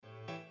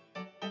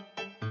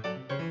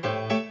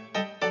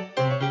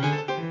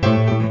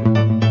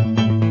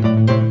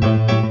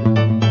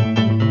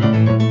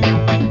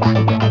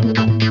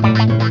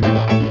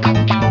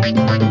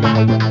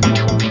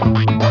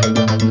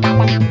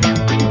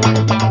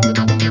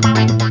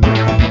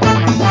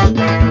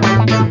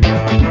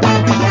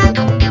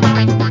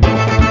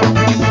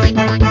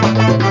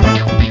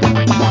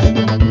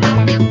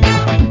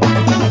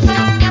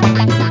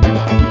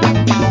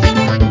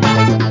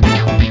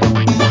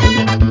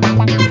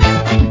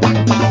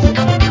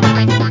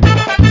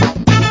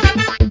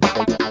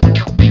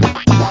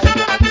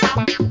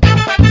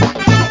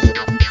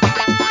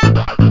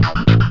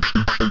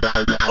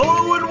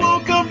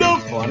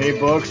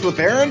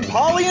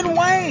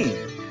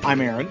I'm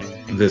Aaron.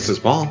 This is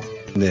Paul.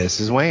 This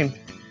is Wayne.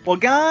 Well,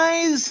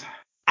 guys,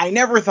 I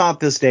never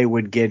thought this day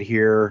would get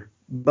here,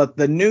 but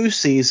the new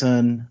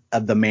season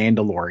of The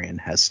Mandalorian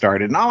has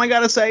started. And all I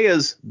got to say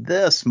is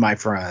this, my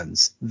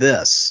friends,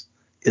 this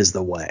is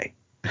the way.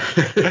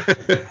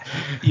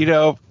 You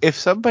know, if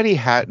somebody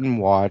hadn't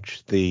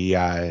watched the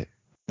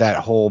that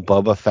whole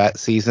Boba Fett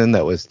season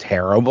that was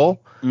terrible,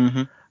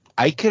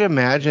 I could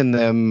imagine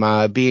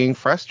them being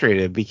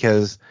frustrated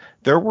because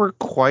there were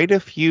quite a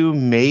few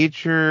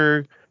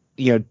major,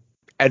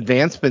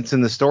 advancements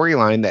in the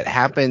storyline that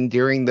happened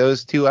during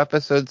those 2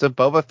 episodes of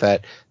Boba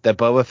Fett that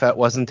Boba Fett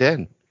wasn't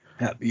in.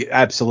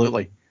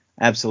 Absolutely.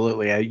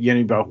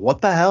 You go,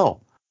 what the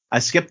hell? I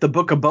skipped the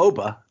Book of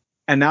Boba,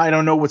 and now I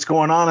don't know what's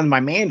going on in my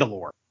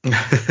Mandalore.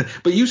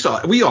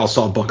 But we all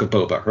saw Book of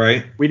Boba,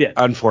 right? We did.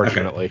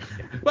 Unfortunately.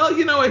 Okay. Well,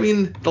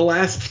 the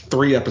last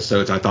 3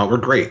 episodes I thought were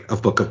great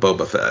of Book of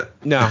Boba Fett.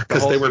 No,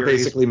 because they were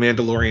basically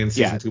Mandalorian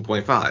season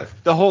 2.5.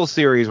 The whole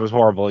series was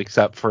horrible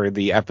except for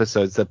the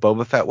episodes that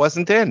Boba Fett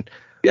wasn't in.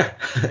 Yeah,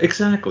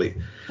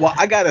 exactly. Well,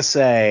 I got to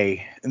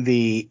say,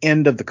 the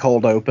end of the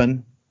cold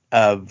open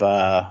of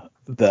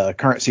the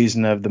current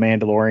season of The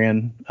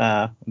Mandalorian,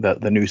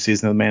 the new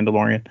season of The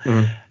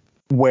Mandalorian,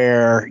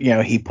 where,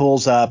 he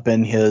pulls up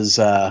in his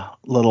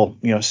little,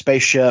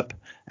 spaceship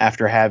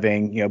after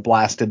having,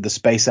 blasted the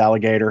space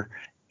alligator.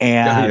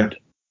 And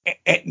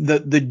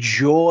the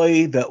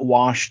joy that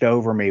washed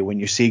over me when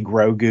you see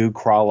Grogu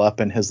crawl up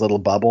in his little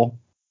bubble.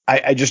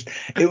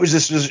 It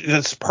was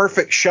this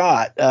perfect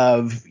shot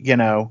of,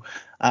 the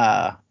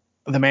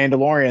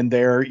Mandalorian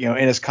there,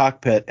 in his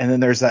cockpit. And then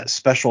there's that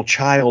special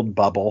child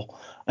bubble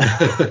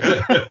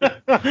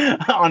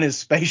on his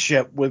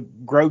spaceship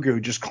with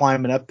Grogu just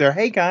climbing up there.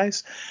 Hey,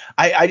 guys.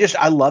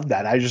 I love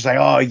that. I just like,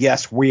 oh,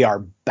 yes, we are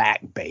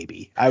back,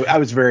 baby. I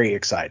was very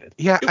excited.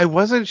 Yeah, I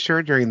wasn't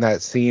sure during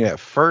that scene at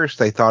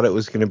first. I thought it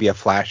was going to be a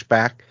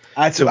flashback.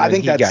 I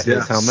think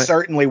that's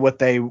certainly what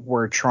they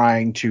were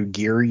trying to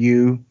gear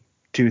you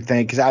to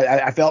think, because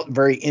I felt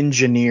very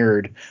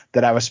engineered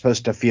that I was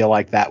supposed to feel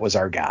like that was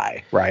our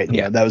guy, right?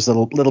 Yeah, that was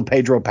little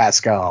Pedro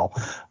Pascal,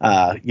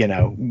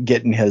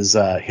 getting his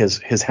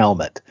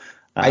helmet.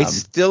 I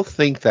still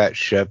think that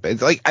ship.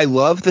 It's like, I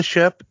love the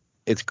ship.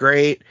 It's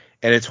great,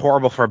 and it's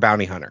horrible for a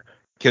bounty hunter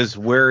because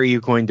where are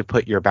you going to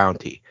put your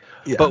bounty?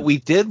 Yeah. But we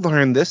did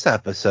learn this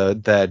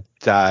episode that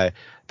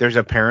there's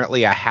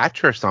apparently a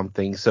hatch or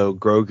something, so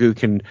Grogu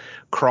can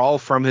crawl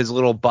from his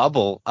little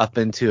bubble up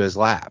into his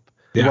lap.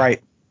 Yeah.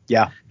 Right.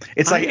 Yeah,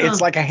 it's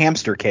like a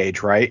hamster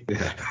cage, right?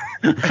 Yeah.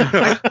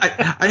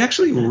 I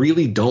actually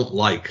really don't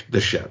like the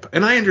ship,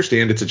 and I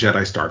understand it's a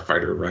Jedi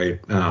starfighter, right,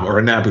 or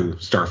a Naboo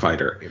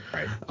starfighter,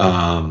 right?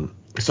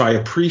 So I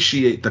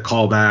appreciate the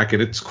callback,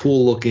 and it's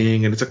cool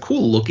looking, and it's a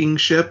cool looking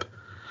ship.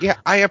 Yeah,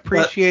 I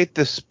appreciate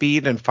the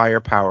speed and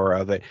firepower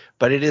of it,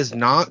 but it is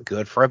not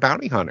good for a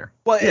bounty hunter.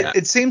 Well,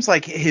 it seems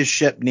like his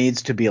ship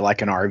needs to be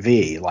like an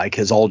RV, like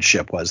his old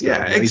ship was.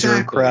 Yeah,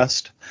 Razor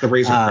Crest. The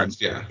Razor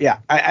Crest, yeah. Yeah,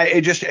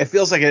 it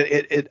feels like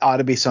it ought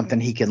to be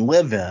something he can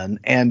live in,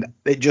 and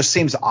it just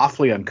seems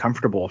awfully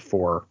uncomfortable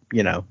for,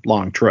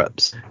 long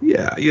trips.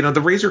 Yeah,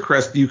 the Razor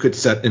Crest, you could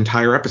set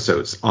entire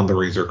episodes on the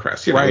Razor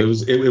Crest. Right.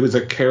 It was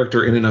a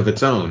character in and of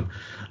its own.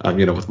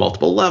 With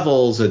multiple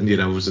levels, and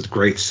it was a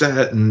great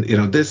set, and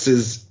this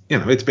is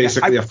it's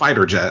basically a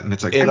fighter jet, and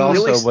it's like it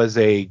also was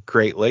a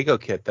great Lego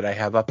kit that I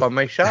have up on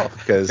my shelf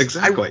because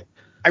exactly.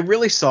 I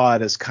really saw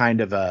it as kind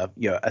of a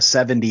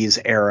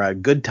 70s era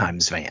Good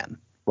Times van,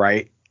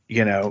 right?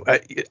 A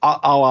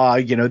la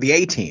the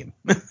A-Team.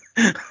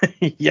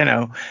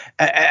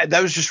 That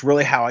was just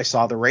really how I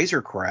saw the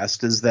Razor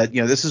Crest, is that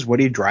this is what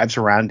he drives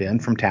around in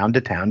from town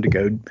to town to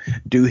go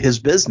do his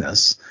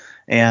business.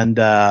 And,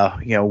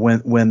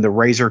 when the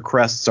Razor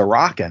Crests are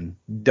rocking,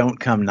 don't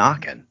come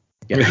knocking.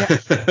 Yeah.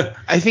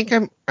 I think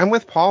I'm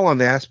with Paul on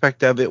the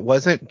aspect of it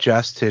wasn't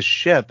just his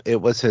ship.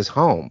 It was his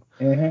home.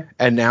 Mm-hmm.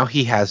 And now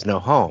he has no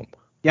home.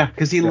 Yeah,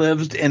 because he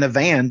lived in a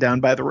van down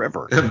by the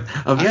river.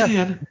 A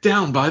van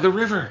down by the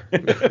river.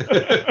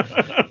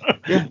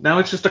 Yeah, now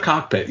it's just a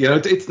cockpit.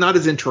 It's not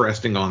as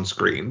interesting on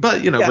screen.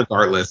 But,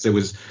 regardless, it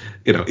was,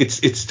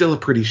 it's still a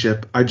pretty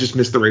ship. I just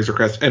missed the Razor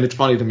Crest. And it's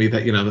funny to me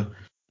that,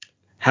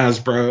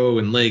 Hasbro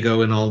and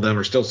Lego and all of them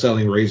are still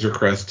selling Razor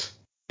Crest,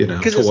 toys.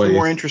 Because it's a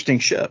more interesting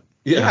ship.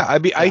 Yeah,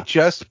 I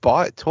just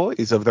bought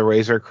toys of the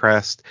Razor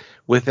Crest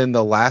within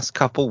the last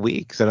couple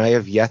weeks, and I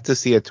have yet to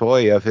see a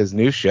toy of his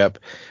new ship,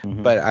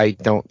 but I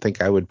don't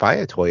think I would buy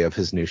a toy of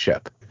his new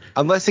ship.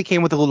 Unless it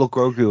came with a little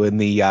Grogu in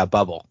the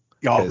bubble.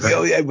 Oh,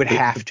 it would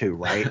have to,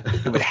 right?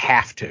 It would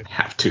have to.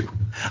 Have to.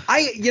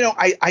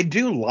 I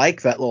do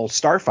like that little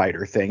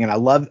starfighter thing, and I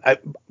love.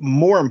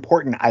 More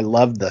important, I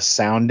love the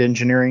sound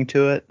engineering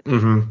to it.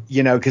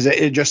 Because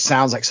it just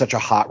sounds like such a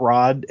hot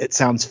rod. It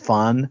sounds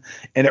fun,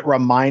 and it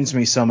reminds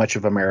me so much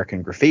of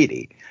American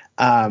Graffiti.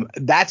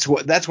 That's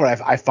what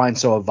I find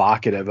so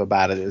evocative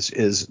about it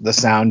is the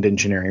sound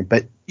engineering.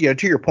 But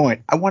to your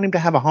point, I want him to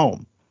have a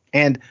home,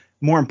 and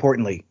more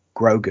importantly,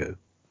 Grogu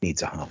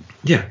needs a home.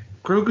 Yeah.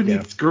 Grogu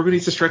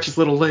needs to stretch his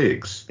little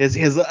legs.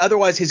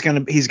 Otherwise it's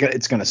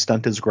gonna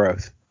stunt his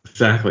growth.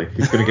 exactly.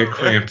 He's gonna get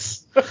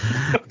cramps.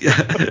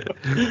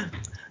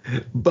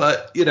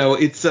 But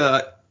it's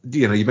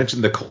you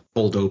mentioned the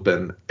cold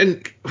open,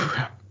 and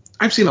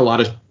I've seen a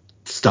lot of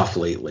stuff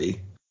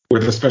lately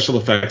where the special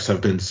effects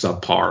have been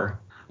subpar.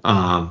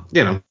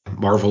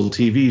 Marvel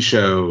TV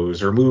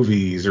shows or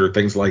movies or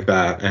things like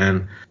that,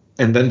 and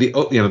then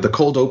the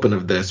cold open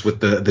of this with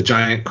the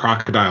giant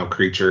crocodile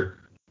creature,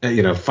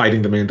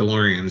 fighting the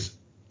Mandalorians,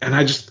 and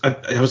I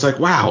was like,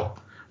 wow,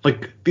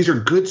 like these are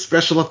good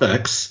special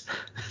effects.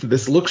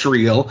 This looks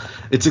real.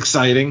 It's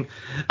exciting.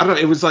 I don't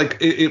know. It was like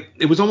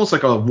it was almost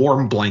like a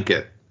warm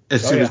blanket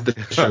as soon as the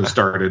show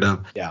started.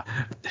 Yeah.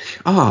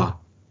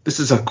 This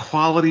is a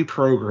quality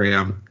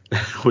program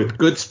with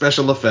good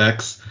special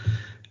effects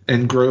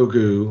and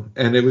Grogu,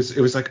 and it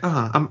was like,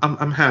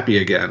 I'm happy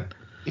again.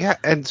 Yeah,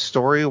 and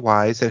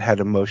story-wise, it had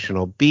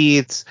emotional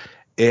beats.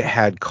 It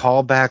had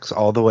callbacks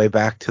all the way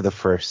back to the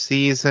first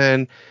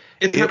season.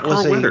 It had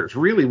Carl Weathers.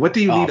 Really, what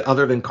do you need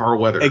other than Carl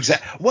Weathers?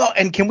 Exactly. Well,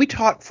 and can we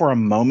talk for a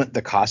moment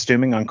the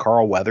costuming on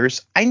Carl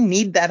Weathers? I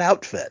need that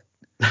outfit.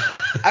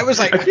 I was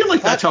like, I feel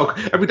like that's how.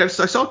 I mean, I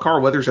saw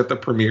Carl Weathers at the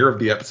premiere of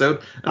the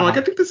episode, and I'm like,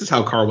 I think this is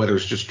how Carl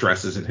Weathers just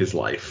dresses in his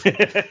life.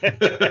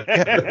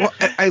 Well,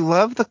 I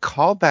love the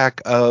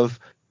callback of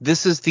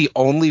this is the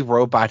only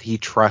robot he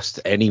trusts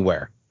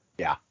anywhere.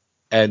 Yeah.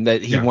 And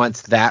that he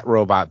wants that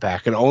robot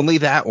back, and only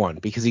that one,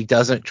 because he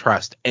doesn't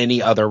trust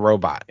any other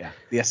robot. Yeah.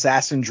 The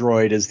assassin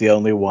droid is the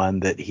only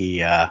one that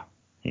he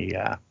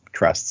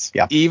trusts.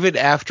 Yeah. Even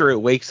after it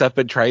wakes up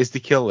and tries to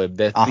kill him,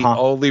 that's the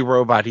only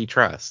robot he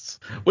trusts.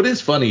 What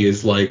is funny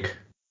is like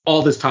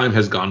all this time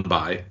has gone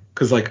by,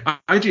 because like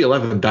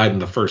IG-11 died in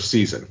the first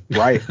season.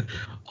 Right.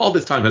 All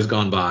this time has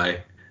gone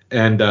by,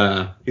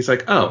 and he's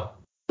like, oh,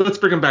 let's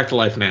bring him back to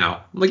life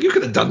now. I'm like, you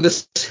could have done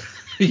this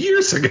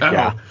years ago.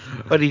 Yeah.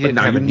 But he didn't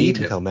have a need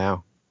until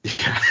now.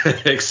 Yeah,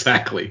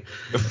 exactly.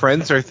 The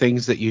friends are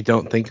things that you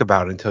don't think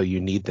about until you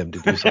need them to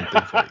do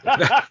something for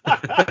you.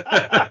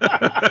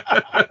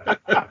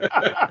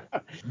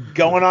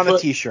 Going on a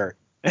t-shirt.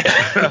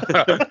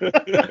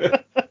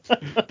 The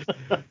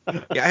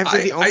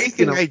only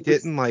thing I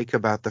didn't like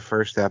about the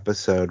first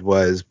episode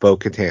was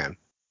Bo-Katan.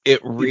 It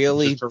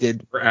really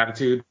did. Her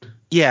attitude.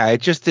 Yeah,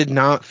 it just did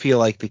not feel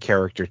like the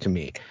character to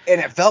me. And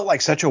it felt like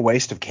such a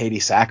waste of Katie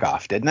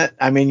Sackhoff, didn't it?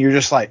 I mean, you're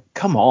just like,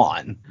 come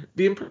on.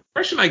 The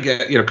impression I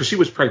get, because she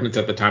was pregnant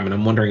at the time, and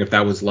I'm wondering if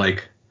that was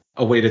like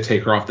a way to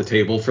take her off the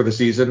table for the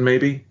season,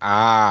 maybe.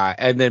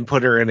 And then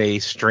put her in a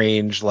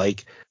strange,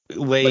 like,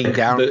 laying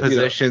down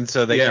position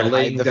so they can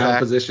laying hide the down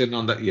fact. Position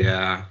on the.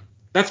 Yeah,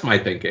 that's my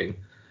thinking.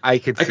 I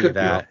could see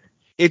that.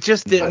 It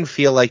just didn't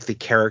feel like the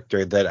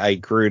character that I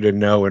grew to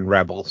know in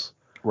Rebels.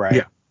 Right.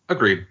 Yeah,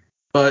 agreed.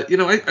 But,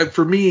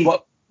 for me...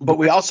 Well, but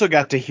we also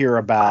got to hear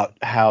about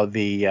how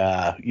the,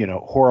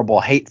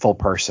 horrible, hateful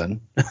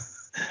person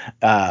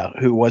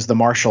who was the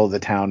marshal of the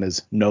town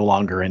is no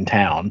longer in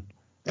town,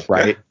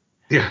 right?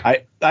 Yeah.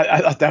 I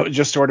thought that was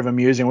just sort of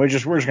amusing. We're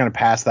just going to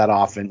pass that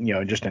off and,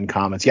 just in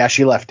comments. Yeah,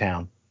 she left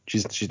town.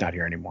 She's not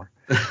here anymore.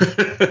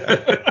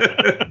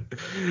 I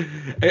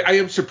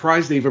am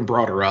surprised they even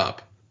brought her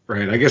up,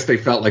 right? I guess they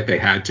felt like they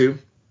had to.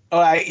 Oh,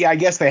 I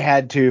guess they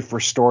had to for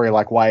story,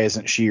 like, why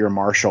isn't she your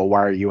marshal? Why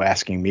are you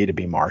asking me to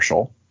be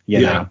marshal?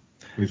 You know?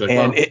 He's like,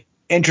 and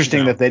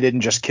interesting that they didn't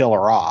just kill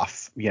her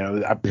off,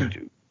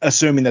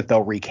 assuming that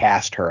they'll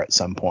recast her at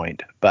some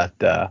point. But,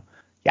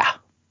 yeah.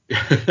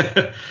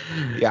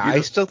 I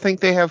still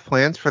think they have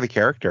plans for the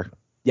character.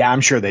 Yeah,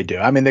 I'm sure they do.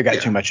 I mean, they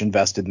got too much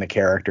invested in the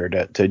character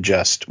to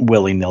just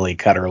willy-nilly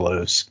cut her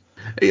loose.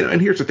 And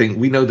here's the thing.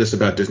 We know this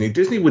about Disney.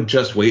 Disney would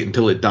just wait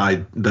until it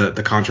died,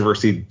 the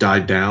controversy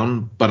died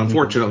down. But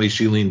unfortunately,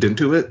 she leaned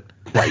into it.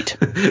 Right.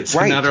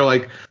 Now they're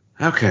like,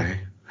 okay.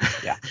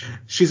 Yeah.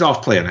 She's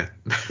off planet.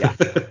 Yeah.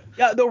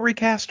 Yeah, they'll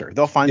recast her.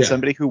 They'll find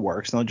somebody who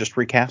works and they'll just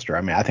recast her.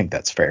 I mean, I think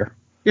that's fair.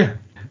 Yeah.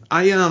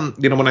 I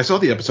when I saw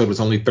the episode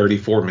was only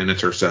 34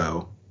 minutes or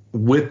so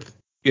with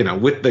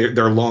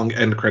their long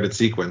end credit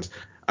sequence,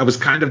 I was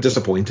kind of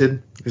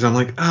disappointed because I'm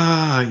like,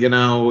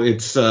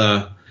 it's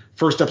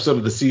first episode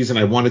of the season.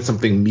 I wanted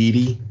something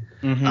meaty.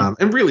 Mm-hmm.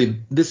 And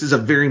really, this is a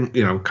very,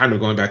 kind of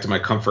going back to my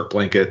comfort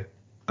blanket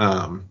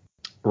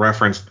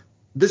reference.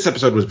 This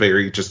episode was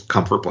very just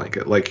comfort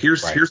blanket. Like,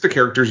 here's the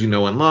characters you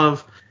know and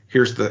love.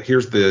 Here's the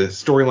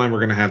storyline we're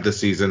going to have this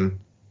season.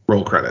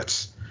 Roll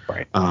credits.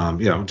 Right.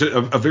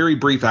 A very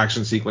brief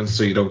action sequence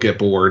so you don't get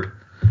bored.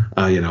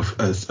 Of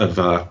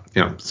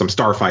some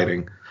star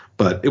fighting.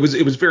 But it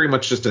was very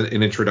much just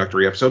an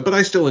introductory episode. But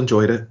I still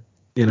enjoyed it.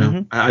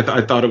 Mm-hmm.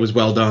 I thought it was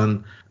well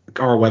done.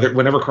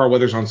 Whenever Carl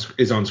Weathers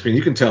is on screen,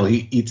 you can tell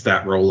he eats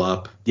that role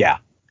up. Yeah.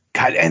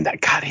 God,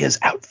 his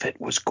outfit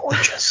was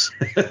gorgeous.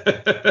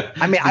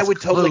 I mean, I would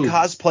totally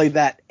cosplay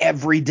that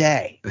every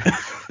day.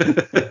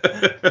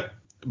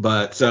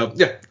 But so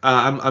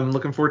I'm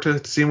looking forward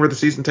to seeing where the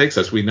season takes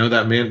us. We know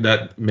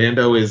that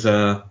Mando is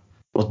Din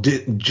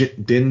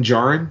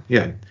Djarin,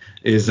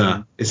 is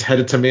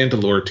headed to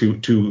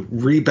Mandalore to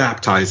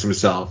rebaptize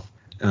himself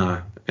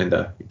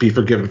and be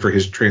forgiven for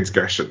his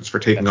transgressions for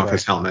taking off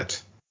his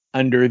helmet.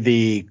 under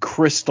the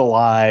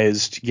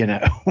crystallized,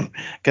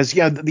 because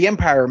the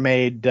Empire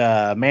made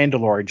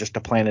Mandalore just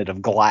a planet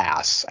of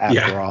glass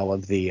after all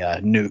of the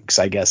nukes,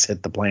 I guess,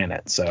 hit the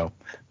planet. So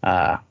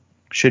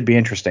should be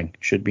interesting.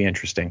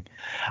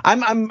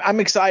 I'm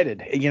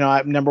excited.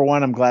 Number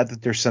one, I'm glad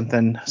that there's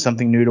something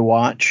new to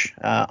watch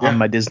on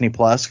my Disney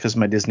Plus, because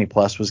my Disney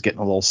Plus was getting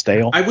a little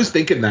stale. I was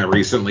thinking that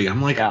recently.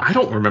 I'm like, I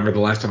don't remember the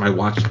last time I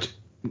watched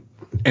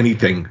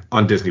anything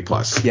on Disney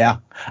Plus. Yeah,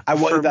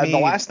 the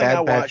last thing I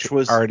watched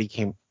was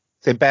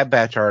Bad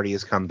Batch already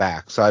has come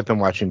back, so I've been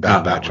watching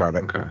Bad Batch on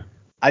it. Okay.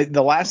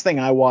 The last thing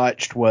I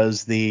watched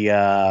was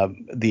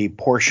the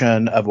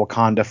portion of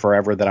Wakanda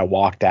Forever that I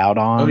walked out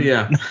on. Oh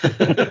yeah.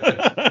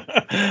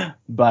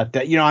 But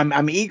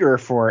I'm eager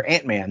for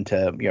Ant-Man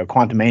to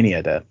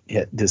Quantumania to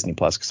hit Disney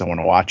Plus, because I want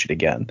to watch it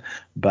again.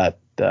 But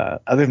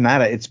other than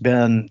that, it's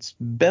been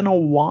a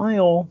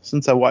while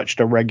since I watched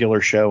a regular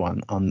show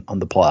on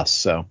the Plus.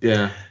 So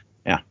yeah.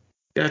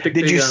 I think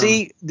Did you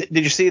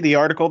see the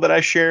article that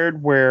I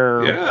shared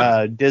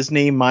where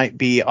Disney might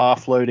be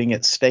offloading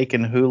its stake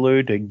in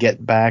Hulu to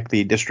get back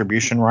the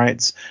distribution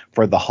rights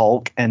for the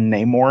Hulk and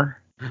Namor?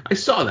 I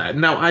saw that.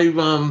 Now I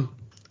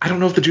don't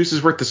know if the juice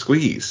is worth the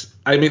squeeze.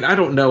 I mean, I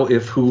don't know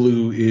if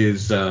Hulu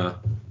is I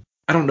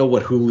don't know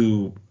what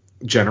Hulu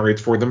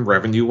generates for them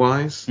revenue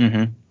wise.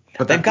 Mm-hmm.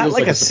 But they've got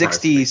like a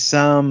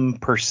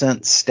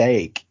 60-some%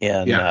 stake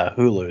in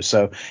Hulu,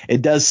 so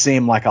it does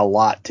seem like a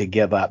lot to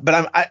give up.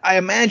 But I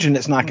imagine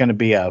it's not going to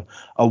be a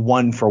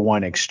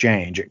 1-for-1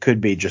 exchange. It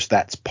could be just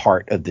that's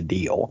part of the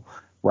deal,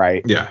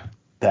 right? Yeah.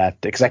 That,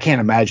 because I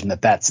can't imagine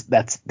that's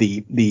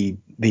the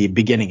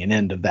beginning and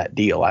end of that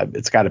deal.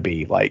 It's got to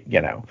be like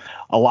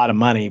a lot of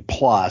money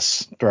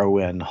plus throw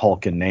in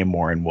Hulk and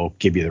Namor, and we'll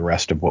give you the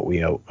rest of what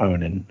we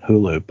own in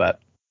Hulu. But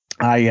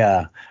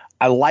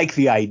I like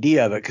the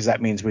idea of it, because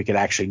that means we could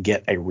actually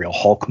get a real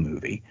Hulk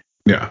movie.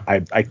 Yeah.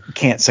 I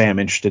can't say I'm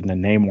interested in a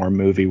Namor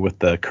movie with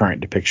the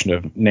current depiction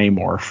of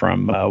Namor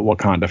from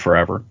Wakanda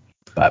Forever.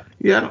 But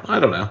yeah,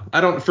 I don't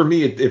know. For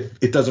me,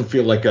 it doesn't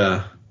feel like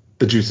the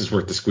juice is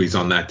worth the squeeze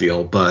on that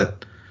deal.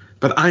 But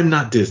I'm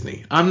not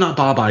Disney. I'm not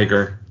Bob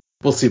Iger.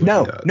 We'll see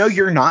what he does. No,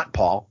 you're not,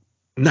 Paul.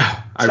 No.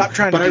 Stop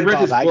trying to be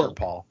Bob Iger,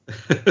 Paul.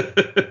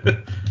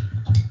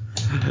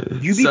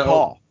 You be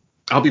Paul.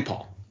 I'll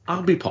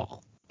be Paul.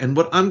 And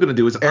what I'm going to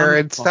do is...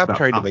 Aaron, stop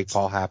trying to make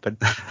Paul happen.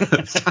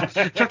 Stop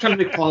trying to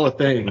make Paul a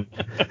thing.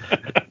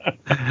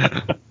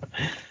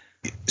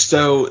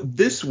 So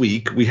this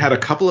week, we had a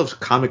couple of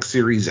comic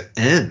series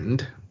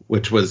end,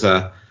 which was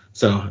a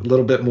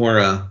little bit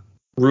more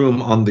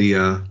room on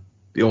the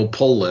old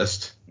poll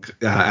list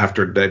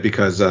after today,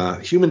 because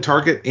Human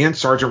Target and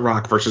Sergeant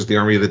Rock versus the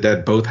Army of the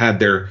Dead both had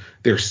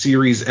their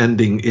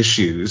series-ending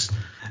issues.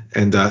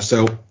 And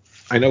so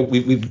I know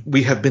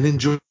we have been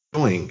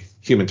enjoying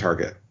Human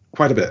Target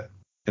quite a bit,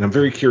 and I'm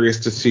very curious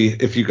to see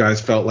if you guys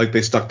felt like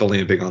they stuck the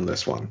landing on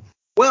this one.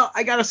 Well,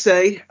 I gotta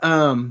say,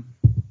 the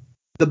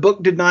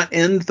book did not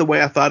end the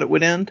way I thought it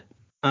would end.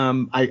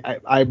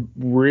 I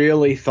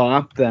really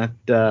thought that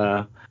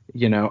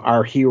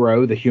our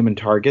hero, the Human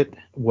Target,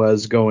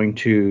 was going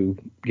to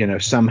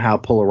somehow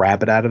pull a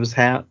rabbit out of his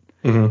hat.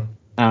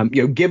 Mm-hmm.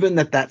 Given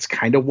that that's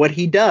kind of what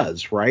he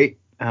does, right?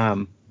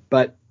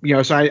 But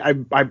so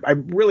I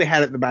really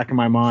had it in the back of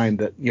my mind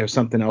that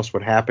something else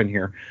would happen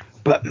here.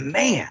 But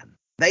man,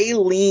 they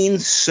lean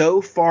so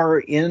far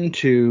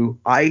into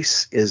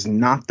Ice is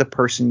not the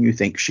person you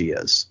think she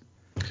is,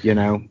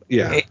 Yeah.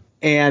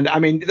 And I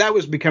mean, that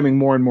was becoming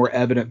more and more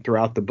evident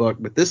throughout the book.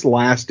 But this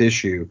last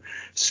issue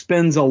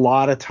spends a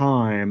lot of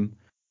time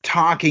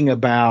talking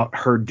about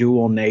her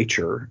dual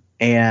nature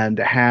and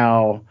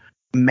how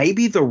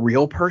maybe the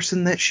real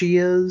person that she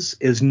is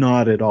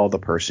not at all the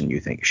person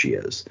you think she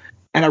is.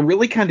 And I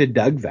really kind of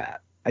dug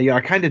that. I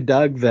kind of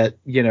dug that,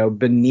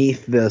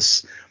 beneath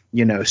this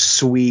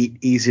sweet,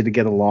 easy to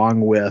get along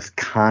with,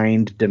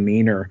 kind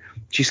demeanor,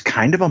 she's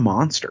kind of a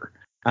monster,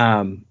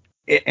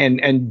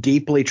 and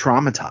deeply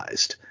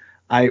traumatized.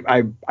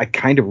 I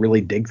kind of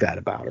really dig that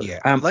about her. Yeah,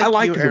 I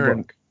liked the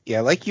book.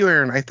 Yeah, like you,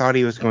 Aaron, I thought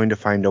he was going to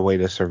find a way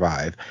to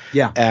survive.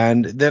 Yeah,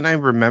 and then I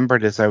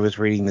remembered as I was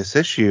reading this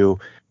issue,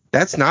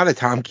 that's not a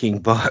Tom King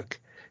book.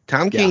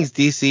 Tom King's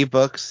DC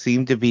books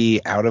seem to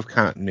be out of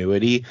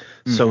continuity,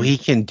 so he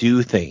can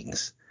do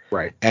things.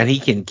 Right. And he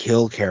can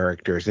kill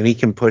characters, and he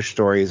can push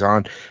stories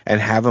on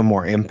and have a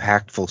more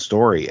impactful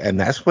story. And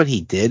that's what he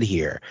did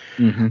here.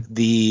 Mm-hmm.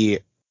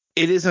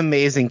 It is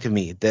amazing to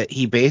me that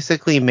he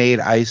basically made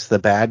Ice the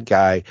bad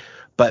guy,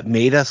 but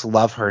made us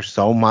love her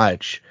so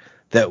much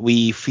that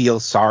we feel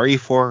sorry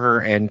for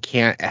her and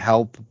can't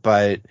help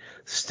but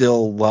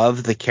still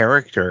love the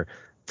character,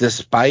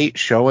 despite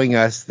showing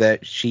us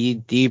that she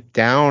deep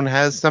down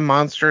has some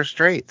monstrous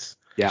traits.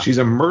 Yeah. She's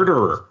a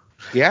murderer.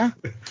 Yeah.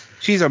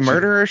 She's a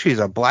murderer. She's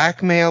a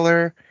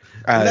blackmailer.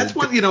 And that's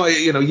what you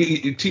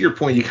to your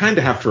point, you kind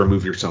of have to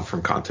remove yourself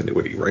from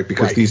continuity, right?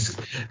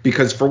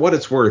 Because for what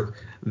it's worth,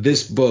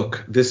 this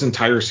book, this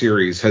entire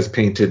series has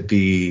painted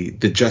the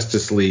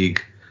Justice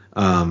League,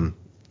 of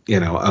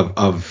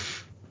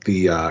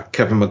the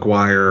Kevin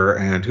Maguire,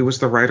 and who was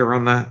the writer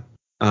on that?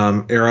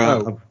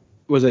 era. Oh,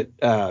 was it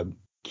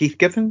Keith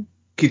Giffen?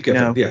 Keith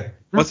Giffen, No. yeah.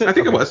 Was it? I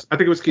think Okay. it was. I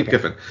think it was Keith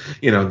Giffen.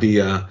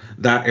 The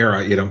that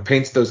era,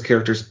 paints those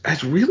characters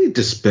as really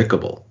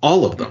despicable.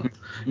 All of them.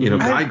 Mm-hmm.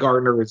 Guy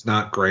Gardner is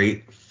not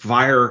great.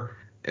 Fire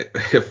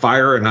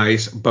and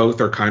Ice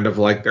both are kind of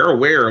like they're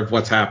aware of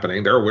what's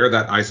happening. They're aware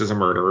that Ice is a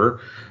murderer.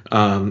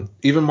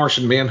 Even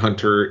Martian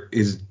Manhunter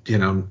is,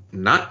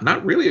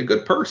 not really a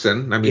good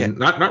person. I mean,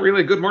 not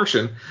really a good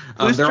Martian.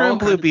 Booster and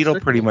Blue Beetle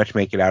pretty much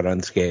make it out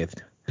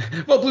unscathed.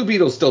 Well, Blue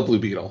Beetle's still Blue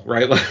Beetle,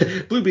 right?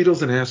 Like, Blue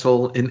Beetle's an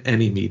asshole in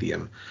any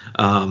medium,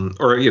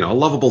 or a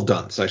lovable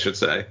dunce, I should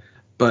say.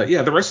 But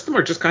yeah, the rest of them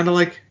are just kind of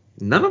like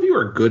none of you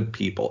are good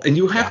people, and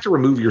you have to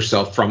remove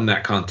yourself from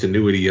that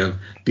continuity of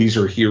these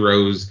are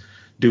heroes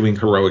doing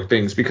heroic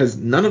things because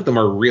none of them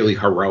are really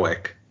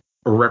heroic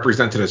or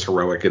represented as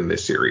heroic in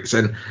this series.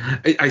 And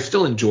I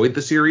still enjoyed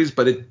the series,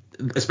 but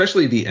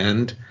especially the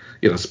end.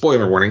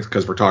 Spoiler warnings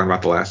because we're talking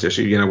about the last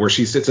issue. Where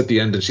she sits at the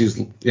end and she's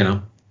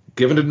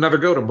giving it another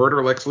go to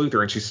murder Lex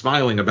Luthor, and she's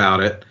smiling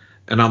about it,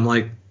 and I'm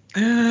like,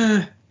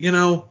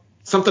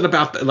 something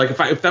about that. Like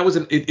if that was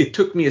it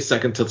took me a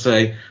second to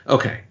say,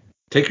 okay,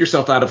 take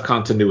yourself out of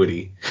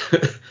continuity,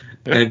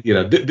 and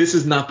this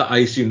is not the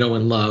Ice you know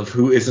and love,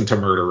 who isn't a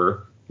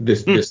murderer.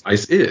 This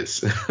Ice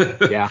is.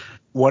 Yeah.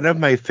 One of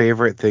my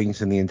favorite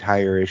things in the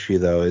entire issue,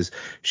 though, is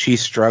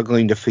she's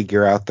struggling to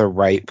figure out the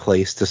right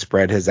place to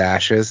spread his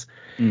ashes.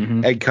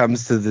 Mm-hmm. And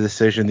comes to the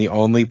decision the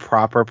only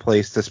proper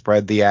place to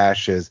spread the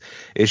ashes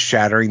is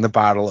shattering the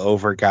bottle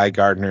over Guy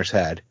Gardner's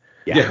head.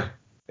 Yeah.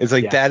 It's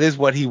like that is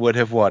what he would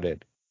have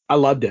wanted. I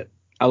loved it.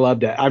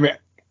 I mean,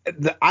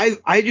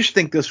 I just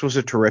think this was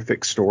a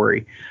terrific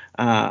story.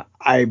 The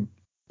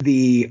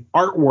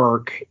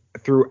artwork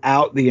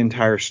throughout the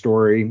entire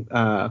story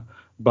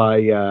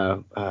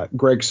by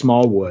Greg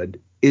Smallwood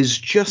is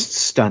just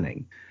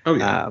stunning. Oh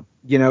yeah.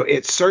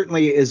 It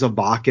certainly is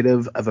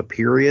evocative of a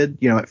period.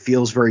 It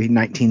feels very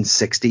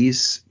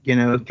 1960s.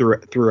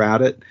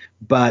 Throughout it,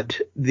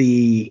 but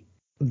the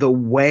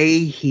way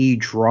he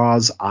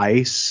draws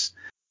Ice,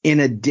 in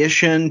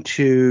addition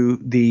to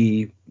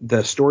the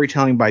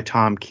storytelling by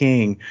Tom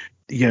King,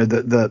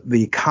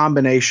 the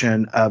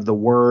combination of the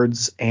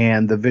words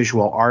and the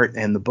visual art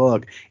in the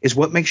book is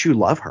what makes you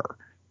love her.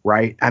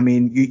 Right. I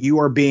mean, you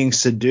are being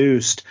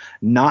seduced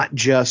not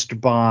just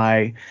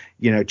by,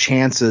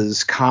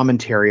 Chance's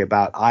commentary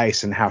about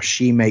Ice and how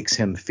she makes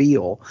him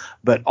feel,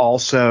 but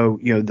also,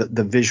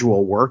 the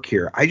visual work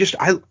here.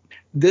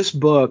 This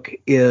book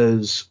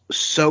is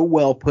so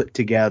well put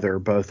together,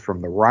 both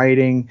from the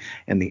writing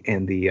and the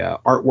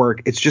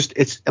artwork.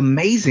 It's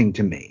amazing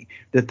to me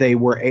that they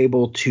were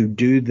able to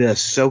do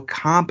this so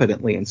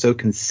competently and so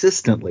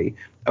consistently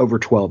over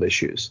 12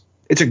 issues.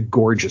 It's a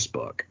gorgeous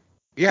book.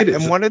 Yeah,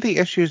 and one of the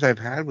issues I've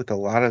had with a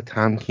lot of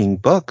Tom King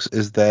books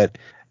is that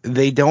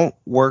they don't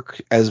work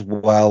as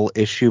well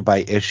issue by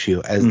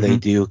issue as they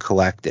do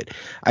collected.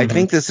 I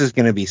think this is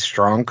going to be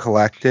strong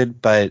collected,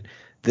 but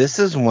this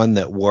is one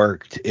that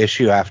worked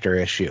issue after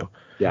issue.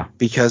 Yeah.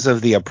 Because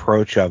of the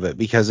approach of it,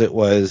 because it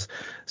was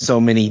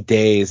so many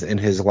days in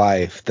his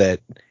life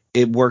that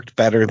it worked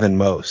better than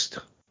most.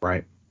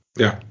 Right.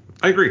 Yeah,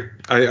 I agree.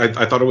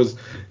 I thought it was,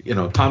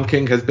 Tom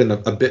King has been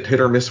a bit hit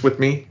or miss with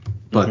me,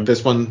 but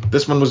this one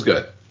was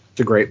good.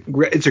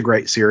 It's a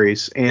gret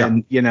series,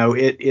 and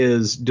it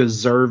is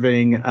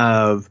deserving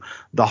of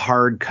the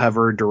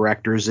hardcover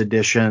director's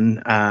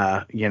edition.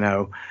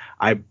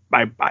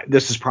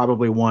 This is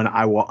probably one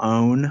I will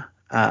own.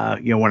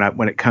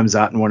 When it comes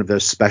out in one of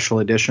those special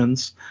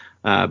editions,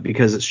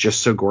 because it's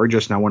just so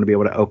gorgeous, and I want to be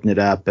able to open it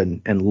up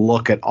and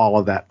look at all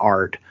of that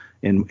art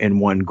in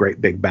one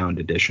great big bound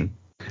edition.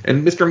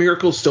 And Mr.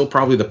 Miracle is still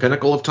probably the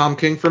pinnacle of Tom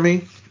King for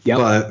me. Yeah.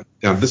 But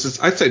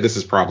I'd say this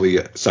is probably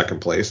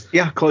second place.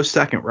 Yeah, close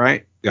second,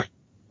 right? Yeah.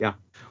 Yeah.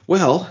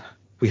 Well,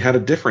 we had a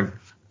different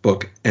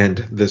book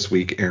end this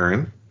week,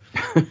 Aaron.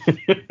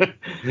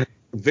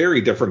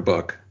 Very different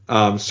book.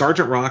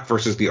 Sergeant Rock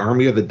versus the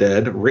Army of the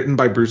Dead, written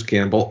by Bruce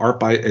Campbell, art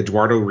by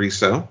Eduardo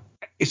Risso.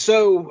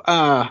 So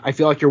I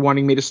feel like you're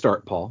wanting me to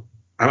start, Paul.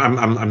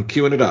 I'm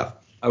queuing it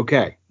up.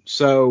 Okay.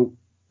 So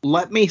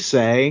let me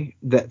say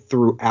that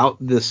throughout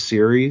this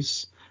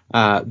series,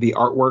 the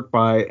artwork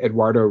by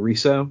Eduardo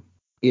Risso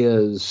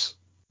is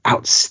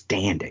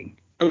outstanding.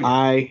 Oh, yeah.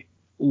 I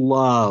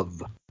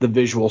love the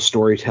visual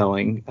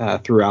storytelling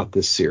throughout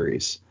this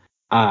series.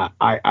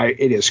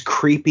 It is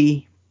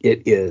creepy.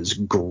 It is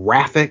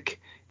graphic.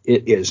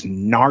 It is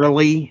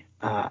gnarly.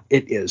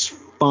 It is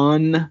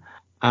fun.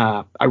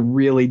 I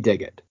really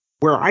dig it.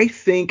 Where I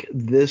think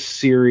this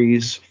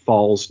series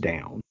falls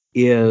down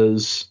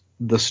is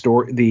the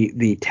story,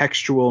 the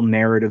textual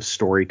narrative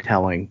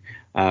storytelling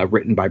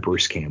written by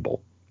Bruce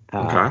Campbell.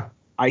 Okay.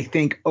 I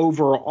think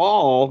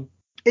overall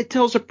it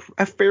tells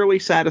a fairly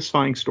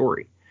satisfying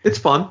story. It's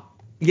fun.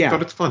 Yeah,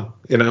 but it's fun,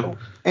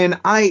 And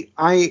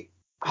I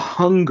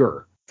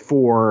hunger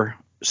for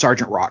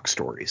Sergeant Rock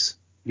stories.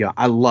 Yeah,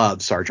 I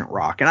love Sergeant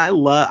Rock, and I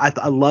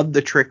love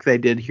the trick they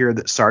did here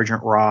that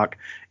Sergeant Rock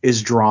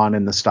is drawn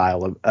in the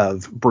style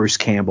of Bruce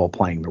Campbell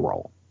playing the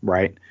role.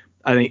 Right.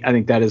 I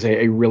think that is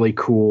a really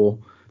cool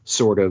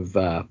sort of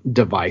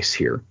device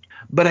here.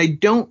 But I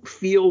don't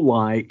feel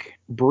like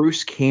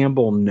Bruce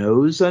Campbell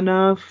knows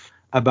enough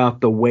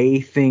about the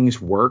way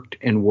things worked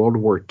in World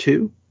War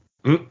II.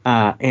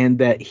 And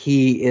that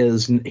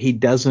he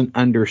doesn't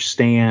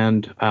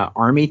understand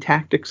Army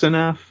tactics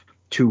enough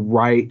to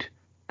write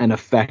an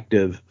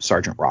effective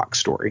Sergeant Rock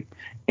story.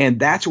 And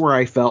that's where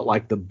I felt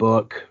like the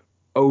book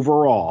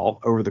overall,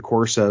 over the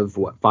course of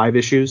 5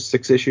 issues,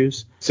 6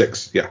 issues?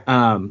 6,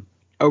 yeah.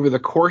 Over the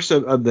course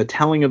of the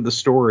telling of the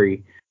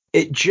story,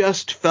 it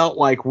just felt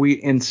like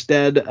we,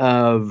 instead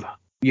of,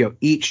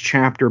 each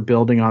chapter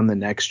building on the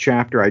next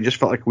chapter, I just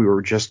felt like we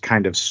were just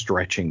kind of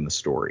stretching the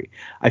story.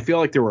 I feel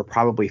like there were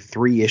probably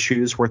 3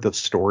 issues worth of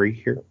story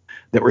here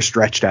that were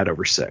stretched out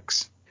over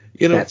 6.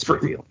 That's my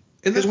feeling.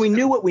 Because we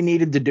knew what we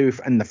needed to do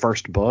in the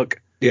first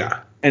book.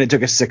 Yeah. And it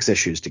took us 6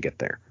 issues to get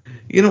there.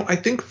 I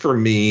think for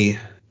me,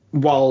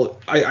 while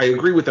I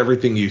agree with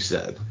everything you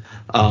said,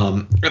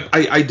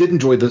 I did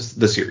enjoy the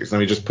series. Let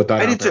me just put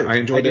that out there. I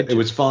enjoyed it. It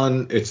was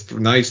fun. It's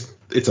nice.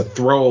 It's a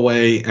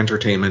throwaway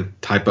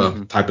entertainment type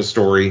of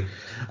story.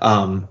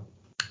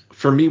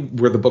 For me,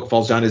 where the book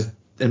falls down is,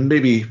 and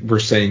maybe we're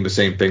saying the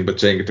same thing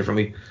but saying it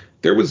differently,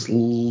 there was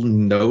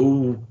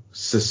no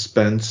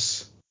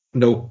suspense,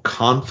 no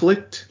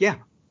conflict. Yeah.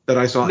 That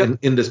I saw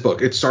in this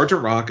book. It's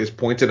Sergeant Rock is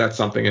pointed at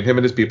something and him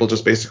and his people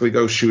just basically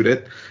go shoot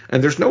it.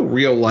 And there's no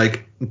real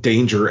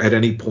danger at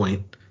any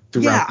point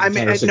throughout the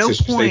entire 6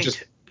 issues. Point, they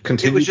just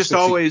continue. It was just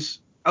always,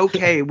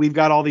 okay, we've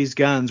got all these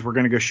guns. We're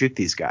going to go shoot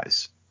these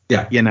guys.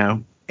 Yeah.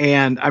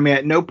 And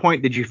at no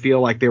point did you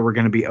feel like they were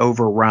going to be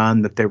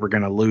overrun, that they were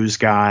going to lose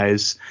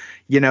guys.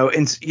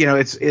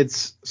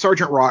 It's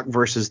Sergeant Rock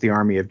versus the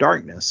Army of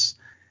Darkness.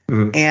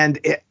 Mm-hmm. And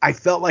I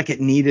felt like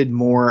it needed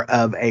more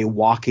of a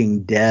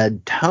Walking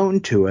Dead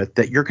tone to it,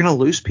 that you're going to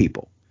lose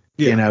people.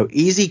 Yeah.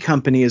 Easy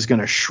Company is going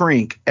to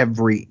shrink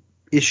every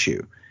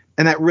issue.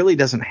 And that really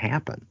doesn't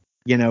happen.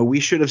 We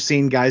should have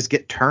seen guys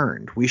get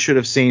turned. We should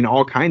have seen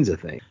all kinds of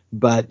things.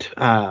 But,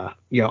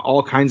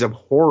 all kinds of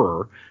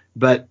horror.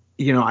 But,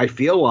 I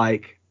feel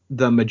like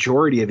the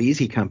majority of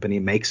Easy Company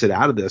makes it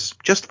out of this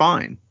just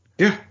fine.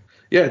 Yeah.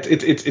 Yeah.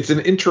 It's an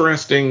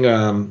interesting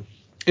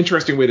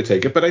way to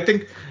take it, but I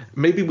think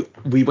maybe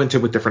we went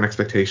in with different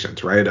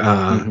expectations, right?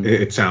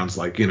 It sounds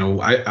like,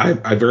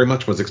 I very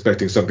much was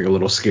expecting something a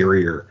little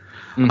scarier,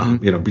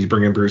 be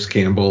bringing Bruce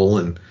Campbell,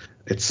 and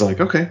it's like,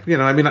 okay,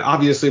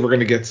 obviously we're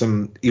going to get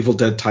some Evil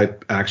Dead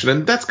type action,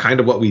 and that's kind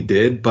of what we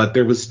did, but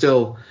it was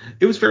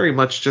very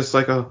much just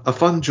like a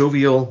fun,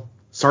 jovial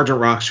Sergeant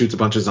Rock shoots a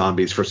bunch of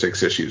zombies for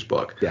 6 issues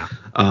book. Yeah.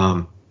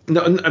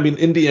 No,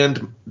 in the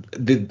end,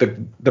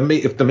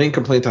 if the main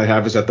complaint I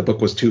have is that the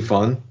book was too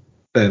fun,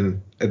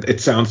 then it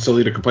sounds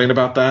silly to complain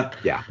about that.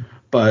 Yeah.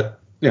 But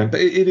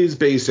it is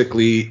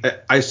basically,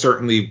 I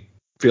certainly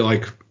feel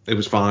like it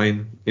was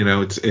fine.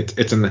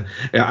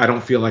 I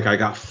don't feel like I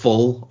got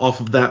full off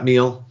of that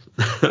meal.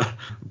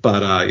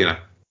 But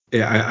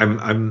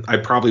I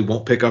probably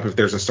won't pick up if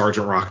there's a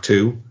Sergeant Rock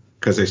 2,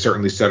 because they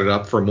certainly set it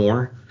up for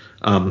more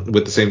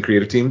with the same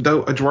creative team.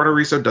 Though Eduardo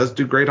Risso does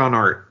do great on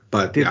art.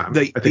 But I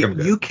think I'm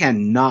good. You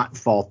cannot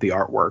fault the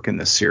artwork in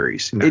this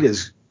series. No.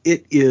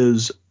 It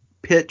is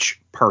pitch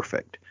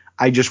perfect.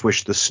 I just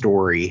wish the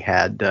story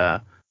had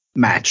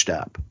matched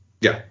up.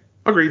 Yeah,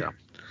 agreed.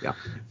 Yeah.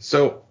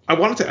 So I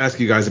wanted to ask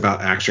you guys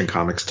about Action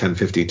Comics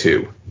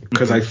 1052,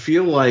 because I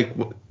feel like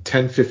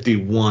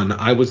 1051,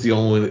 I was the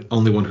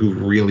only one who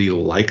really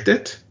liked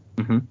it,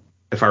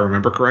 if I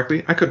remember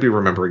correctly. I could be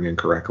remembering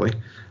incorrectly.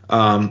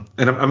 But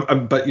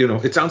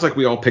it sounds like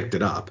we all picked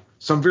it up.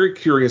 So I'm very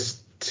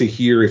curious to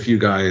hear if you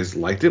guys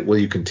liked it. Will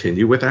you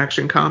continue with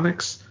Action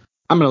Comics?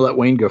 I'm going to let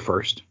Wayne go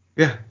first.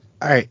 Yeah.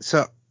 All right.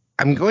 So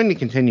I'm going to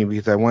continue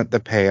because I want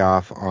the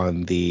payoff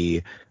on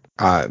the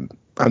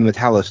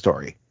Metallo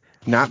story.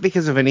 Not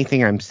because of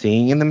anything I'm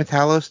seeing in the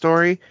Metallo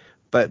story,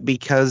 but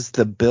because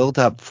the build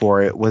up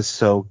for it was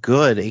so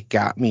good, it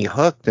got me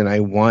hooked, and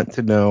I want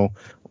to know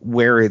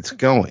where it's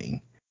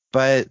going.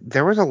 But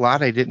there was a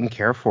lot I didn't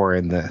care for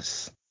in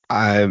this.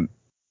 I'm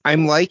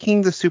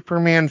liking the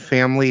Superman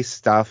family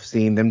stuff,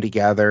 seeing them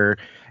together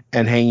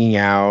and hanging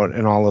out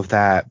and all of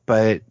that.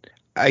 But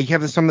I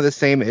have some of the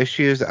same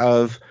issues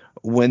of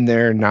when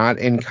they're not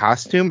in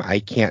costume. I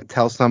can't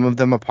tell some of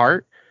them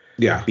apart.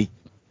 Yeah.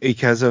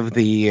 Because of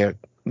the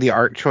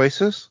art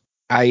choices.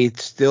 I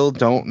still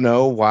don't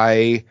know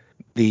why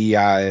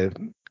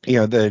the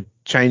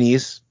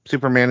Chinese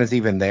Superman is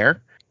even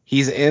there.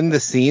 He's in the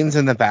scenes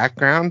in the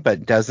background,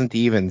 but doesn't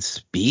even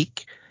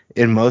speak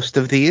in most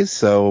of these.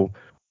 So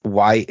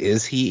why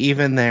is he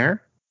even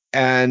there?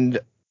 And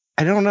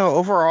I don't know.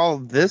 Overall,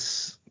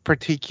 this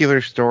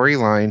particular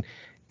storyline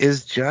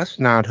is just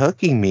not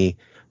hooking me.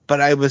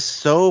 But I was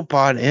so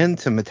bought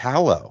into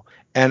Metallo.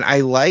 And I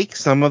like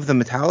some of the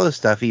Metallo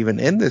stuff even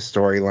in this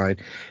storyline.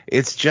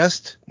 It's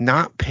just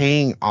not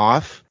paying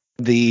off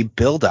the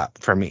build-up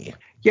for me.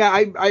 Yeah,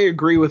 I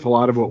agree with a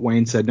lot of what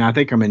Wayne said. Now, I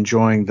think I'm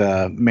enjoying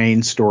the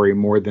main story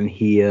more than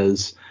he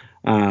is.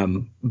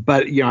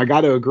 But, I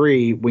got to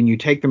agree, when you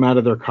take them out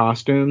of their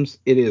costumes,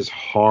 it is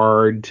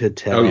hard to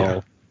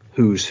tell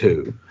who's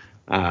who.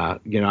 I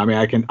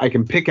mean, I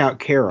can pick out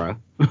Kara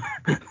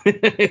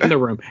in the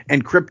room,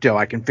 and Crypto,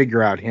 I can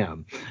figure out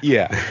him.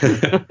 Yeah.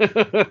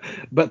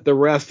 But the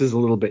rest is a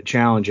little bit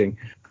challenging.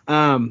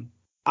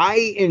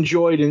 I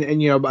enjoyed,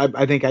 and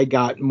I think I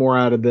got more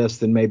out of this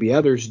than maybe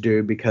others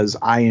do because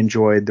I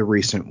enjoyed the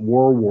recent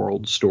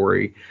Warworld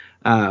story.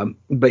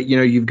 But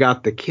you've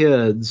got the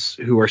kids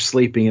who are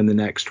sleeping in the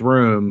next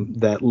room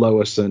that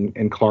Lois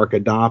and Clark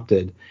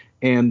adopted,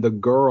 and the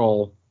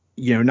girl,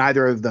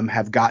 neither of them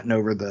have gotten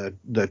over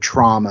the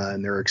trauma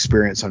and their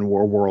experience on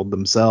Warworld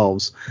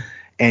themselves,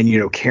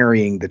 and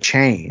carrying the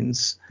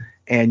chains.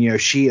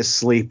 And she is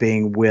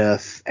sleeping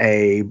with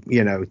a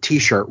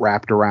t-shirt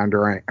wrapped around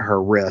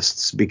her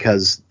wrists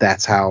because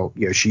that's how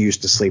she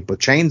used to sleep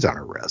with chains on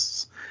her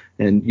wrists,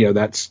 and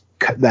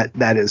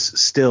that is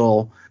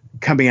still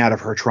coming out of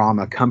her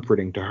trauma,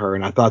 comforting to her.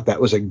 And I thought that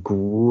was a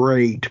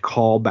great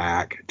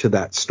callback to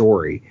that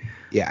story.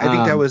 Yeah, I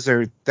think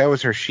that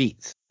was her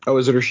sheets. Oh,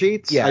 is it her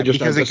sheets? Yeah,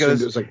 because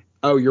it was like,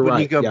 oh, you're right.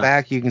 When you go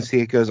back, you can see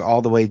it goes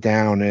all the way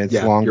down and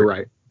it's longer. You're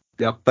right.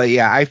 Yep. But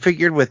yeah, I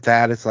figured with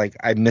that, it's like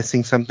I'm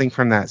missing something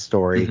from that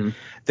story. Mm-hmm.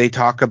 They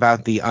talk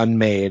about the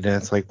unmade, and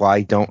it's like, well,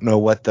 I don't know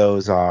what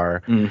those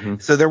are. Mm-hmm.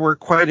 So there were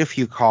quite a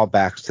few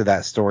callbacks to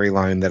that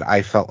storyline that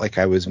I felt like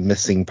I was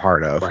missing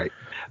part of. Right.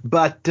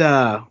 But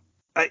I'm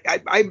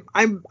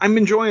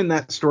enjoying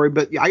that story.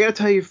 But I got to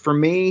tell you, for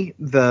me,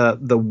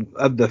 the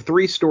of the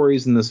three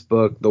stories in this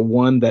book, the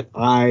one that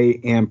I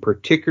am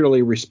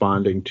particularly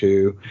responding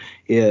to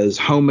is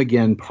Home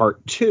Again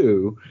Part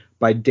 2.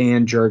 By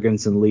Dan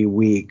Jurgens and Lee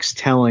Weeks,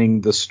 telling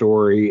the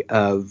story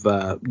of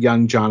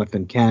young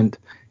Jonathan Kent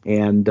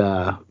and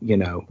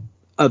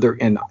other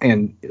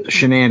and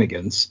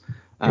shenanigans.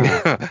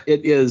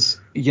 It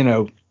is I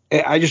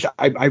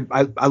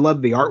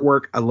love the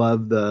artwork. I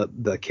love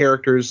the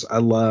characters. I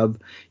love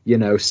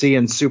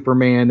seeing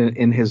Superman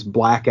in his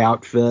black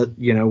outfit.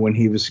 When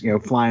he was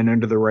flying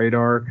under the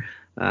radar.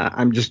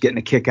 I'm just getting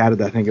a kick out of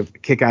that.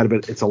 Kick out of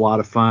it. It's a lot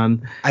of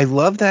fun. I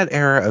love that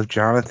era of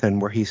Jonathan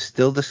where he's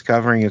still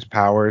discovering his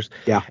powers.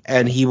 Yeah.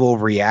 And he will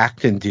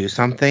react and do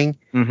something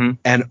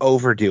and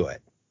overdo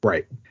it.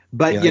 Right.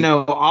 But,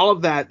 all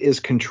of that is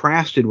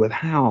contrasted with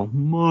how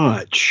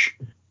much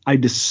I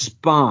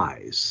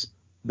despise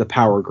the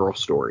Power Girl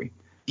story.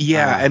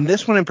 Yeah. And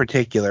this one in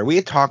particular, we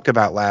had talked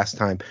about last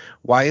time.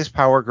 Why is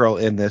Power Girl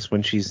in this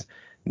when she's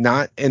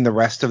not in the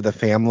rest of the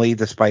family,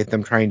 despite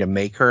them trying to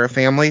make her a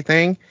family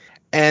thing?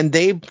 And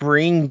they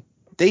bring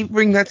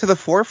that to the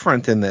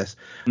forefront in this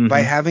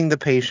by having the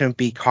patient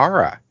be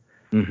Kara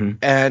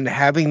and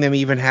having them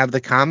even have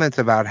the comments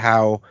about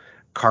how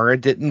Kara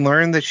didn't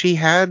learn that she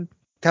had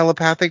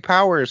telepathic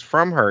powers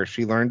from her.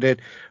 She learned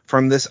it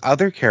from this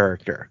other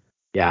character.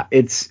 Yeah,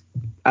 it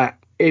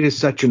is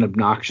such an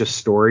obnoxious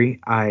story.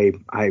 I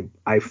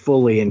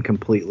fully and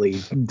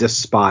completely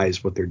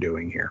despise what they're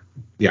doing here.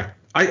 Yeah,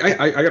 I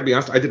gotta be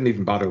honest. I didn't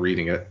even bother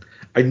reading it.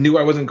 I knew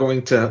I wasn't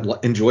going to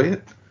enjoy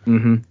it.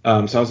 So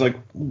I was like,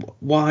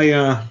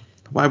 why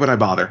would I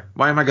bother?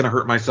 Why am I going to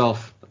hurt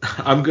myself?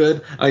 I'm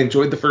good. I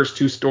enjoyed the first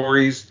two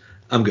stories.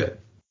 I'm good.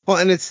 Well,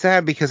 and it's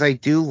sad because I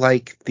do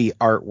like the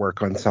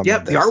artwork on some of this. Yeah,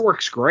 the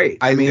artwork's great.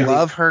 I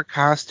love her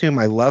costume.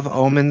 I love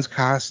Omen's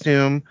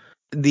costume.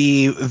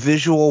 The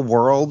visual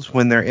worlds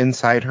when they're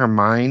inside her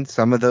mind,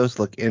 some of those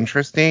look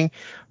interesting,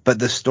 but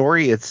the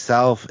story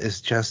itself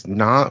is just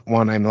not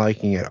one I'm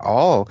liking at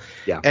all.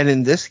 Yeah. And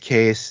in this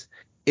case,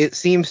 it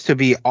seems to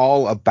be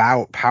all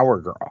about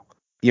Power Girl,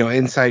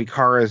 inside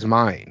Kara's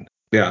mind.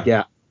 Yeah.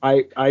 Yeah.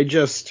 I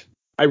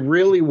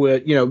really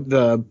would,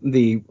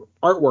 the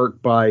artwork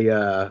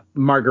by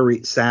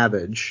Marguerite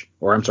Savage,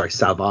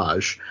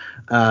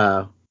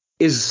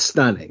 is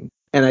stunning.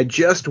 And I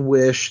just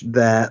wish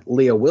that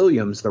Leah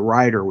Williams, the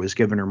writer, was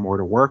giving her more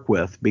to work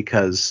with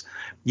because,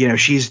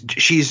 she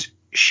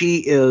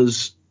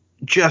is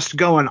just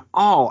going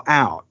all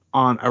out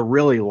on a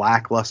really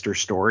lackluster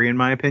story, in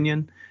my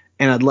opinion.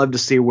 And I'd love to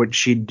see what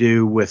she'd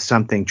do with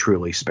something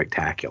truly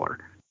spectacular.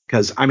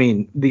 Because,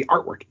 the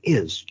artwork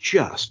is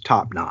just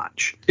top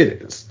notch.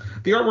 It is.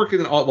 The artwork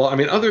isn't all,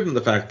 other than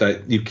the fact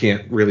that you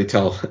can't really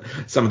tell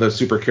some of those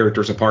super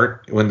characters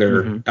apart when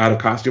they're out of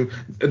costume,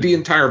 the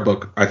entire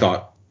book, I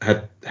thought,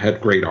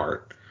 had great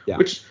art. Yeah.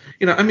 Which,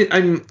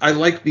 I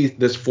like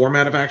this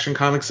format of Action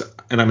Comics,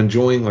 and I'm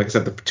enjoying, like I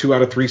said, the 2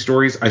 out of 3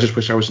 stories. I just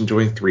wish I was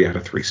enjoying 3 out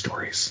of 3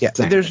 stories. Yeah,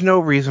 there's no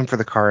reason for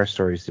the Kara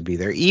stories to be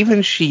there.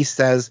 Even she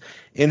says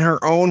in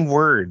her own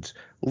words,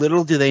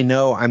 little do they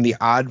know I'm the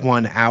odd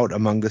one out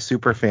among the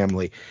super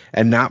family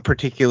and not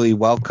particularly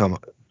welcome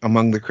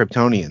among the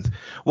Kryptonians.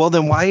 Well,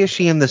 then why is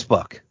she in this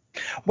book?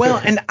 Well,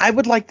 and I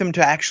would like them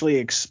to actually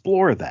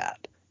explore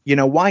that.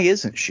 Why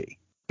isn't she?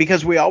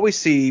 Because we always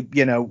see,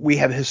 we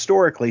have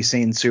historically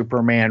seen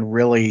Superman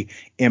really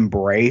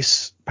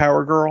embrace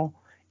Power Girl,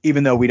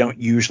 even though we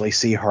don't usually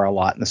see her a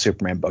lot in the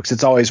Superman books.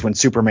 It's always when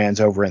Superman's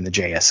over in the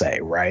JSA,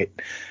 right?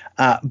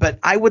 But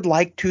I would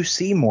like to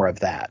see more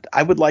of that.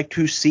 I would like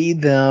to see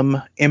them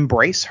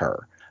embrace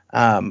her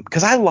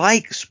because I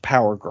like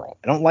Power Girl.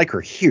 I don't like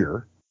her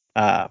here.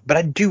 But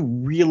I do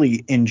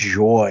really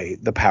enjoy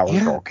the Power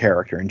Girl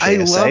character in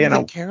JSA. I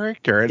love the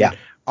character. And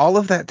all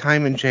of that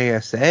time in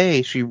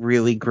JSA, she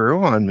really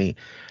grew on me.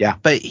 Yeah.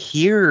 But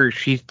here,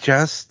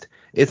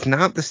 it's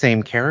not the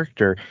same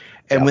character.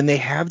 And when they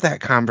have that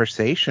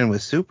conversation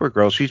with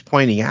Supergirl, she's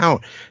pointing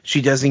out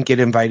she doesn't get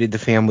invited to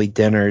family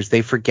dinners.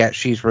 They forget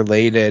she's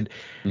related.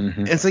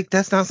 Mm-hmm. It's like,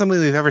 that's not something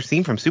we've ever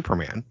seen from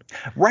Superman.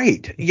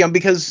 Right.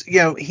 Because,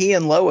 he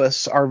and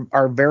Lois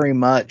are very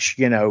much,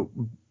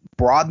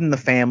 broaden the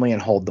family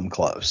and hold them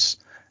close.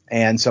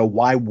 And so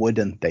why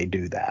wouldn't they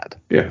do that?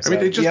 Yeah. So,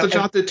 they just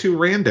adopted two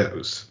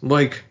randos.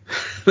 Like,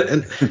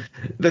 and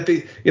that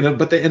they,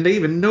 and they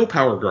even know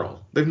Power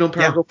Girl. They've known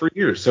Power Girl for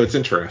years. So it's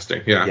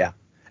interesting. Yeah. Yeah.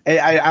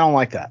 I don't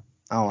like that.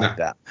 I don't like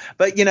that.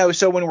 But,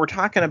 so when we're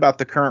talking about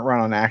the current run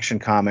on Action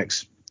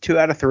Comics, 2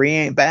 out of 3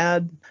 ain't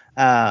bad.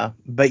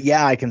 But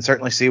yeah, I can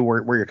certainly see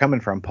where you're coming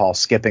from, Paul,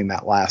 skipping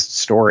that last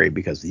story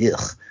because, ugh.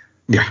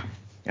 Yeah.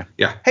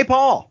 Hey,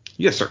 Paul.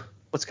 Yes, sir.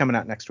 What's coming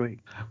out next week?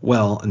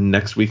 Well,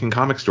 next week in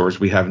comic stores,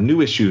 we have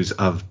new issues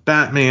of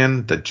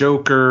Batman, the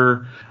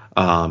Joker,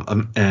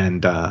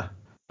 and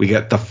we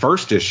get the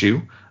first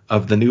issue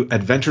of the new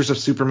Adventures of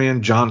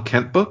Superman John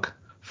Kent book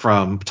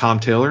from Tom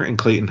Taylor and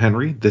Clayton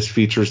Henry. This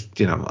features,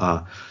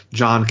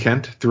 John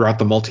Kent throughout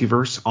the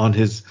multiverse on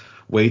his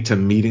way to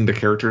meeting the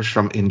characters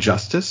from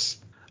Injustice.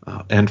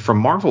 And from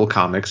Marvel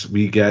Comics,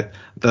 we get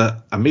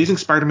the Amazing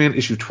Spider-Man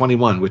issue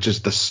 21, which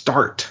is the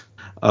start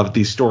of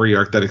the story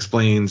arc that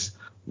explains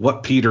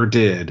what Peter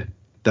did,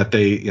 that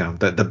they,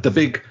 the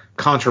big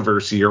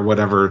controversy or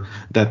whatever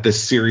that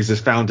this series is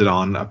founded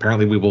on.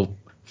 Apparently, we will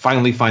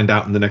finally find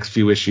out in the next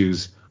few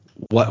issues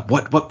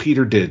what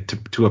Peter did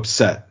to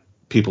upset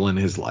people in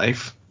his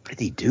life. What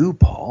did he do,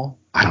 Paul?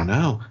 I don't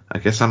know. I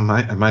guess I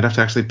might have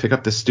to actually pick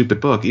up this stupid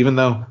book, even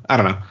though I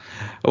don't know.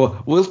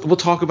 We'll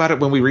talk about it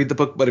when we read the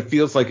book, but it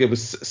feels like it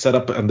was set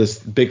up on this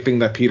big thing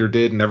that Peter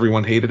did and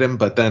everyone hated him,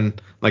 but then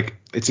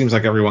it seems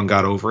like everyone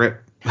got over it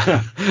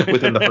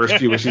within the first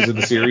few issues of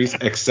the series,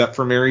 except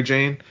for Mary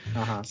Jane.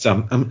 Uh-huh.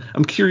 So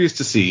I'm curious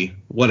to see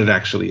what it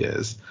actually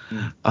is.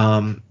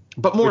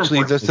 But more, which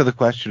leads us to the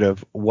question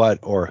of what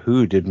or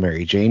who did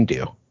Mary Jane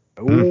do?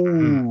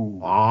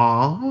 Ooh.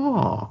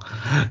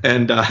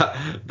 And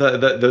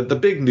the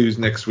big news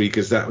next week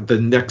is that the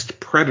next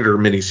Predator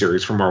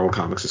miniseries from Marvel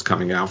Comics is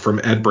coming out from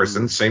Ed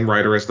Brisson, same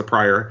writer as the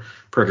prior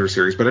Predator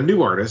series, but a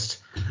new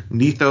artist,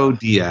 Nitho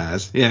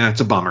Diaz. Yeah,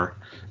 it's a bummer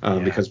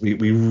because we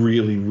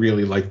really,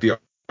 really like the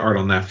art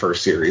on that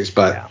first series,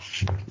 but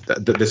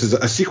this is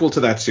a sequel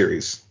to that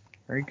series.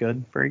 Very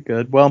good. Very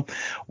good. Well,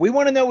 we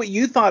want to know what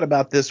you thought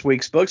about this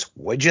week's books.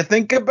 What'd you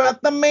think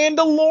about The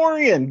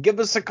Mandalorian? Give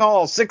us a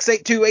call,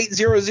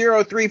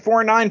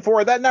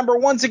 682-800-3494. That number,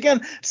 once again,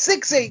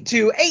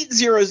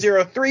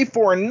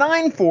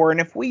 682-800-3494.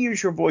 And if we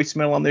use your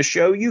voicemail on this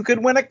show, you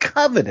could win a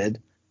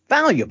coveted,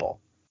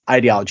 valuable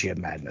Ideology of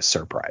Madness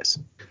surprise.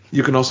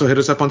 You can also hit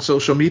us up on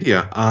social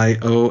media,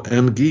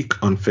 IOM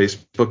Geek on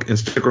Facebook,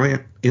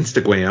 Instagram,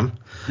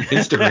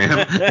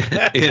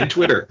 and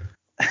Twitter.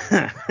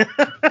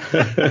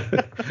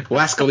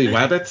 Wascally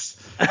Wabbits.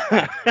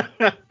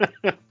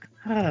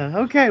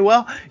 Okay,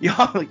 well,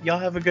 y'all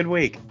have a good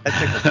week.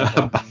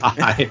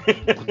 Bye.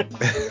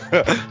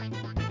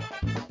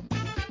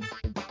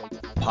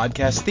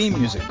 Podcast theme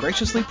music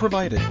graciously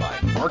provided by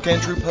Mark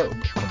Andrew Pope.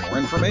 For more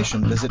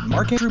information, visit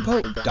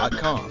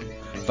markandrewpope.com.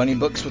 Funny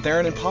Books with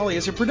Aaron and Polly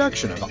is a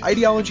production of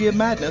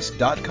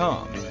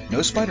ideologyofmadness.com.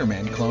 No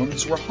Spider-Man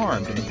clones were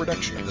harmed in the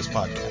production of this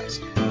podcast.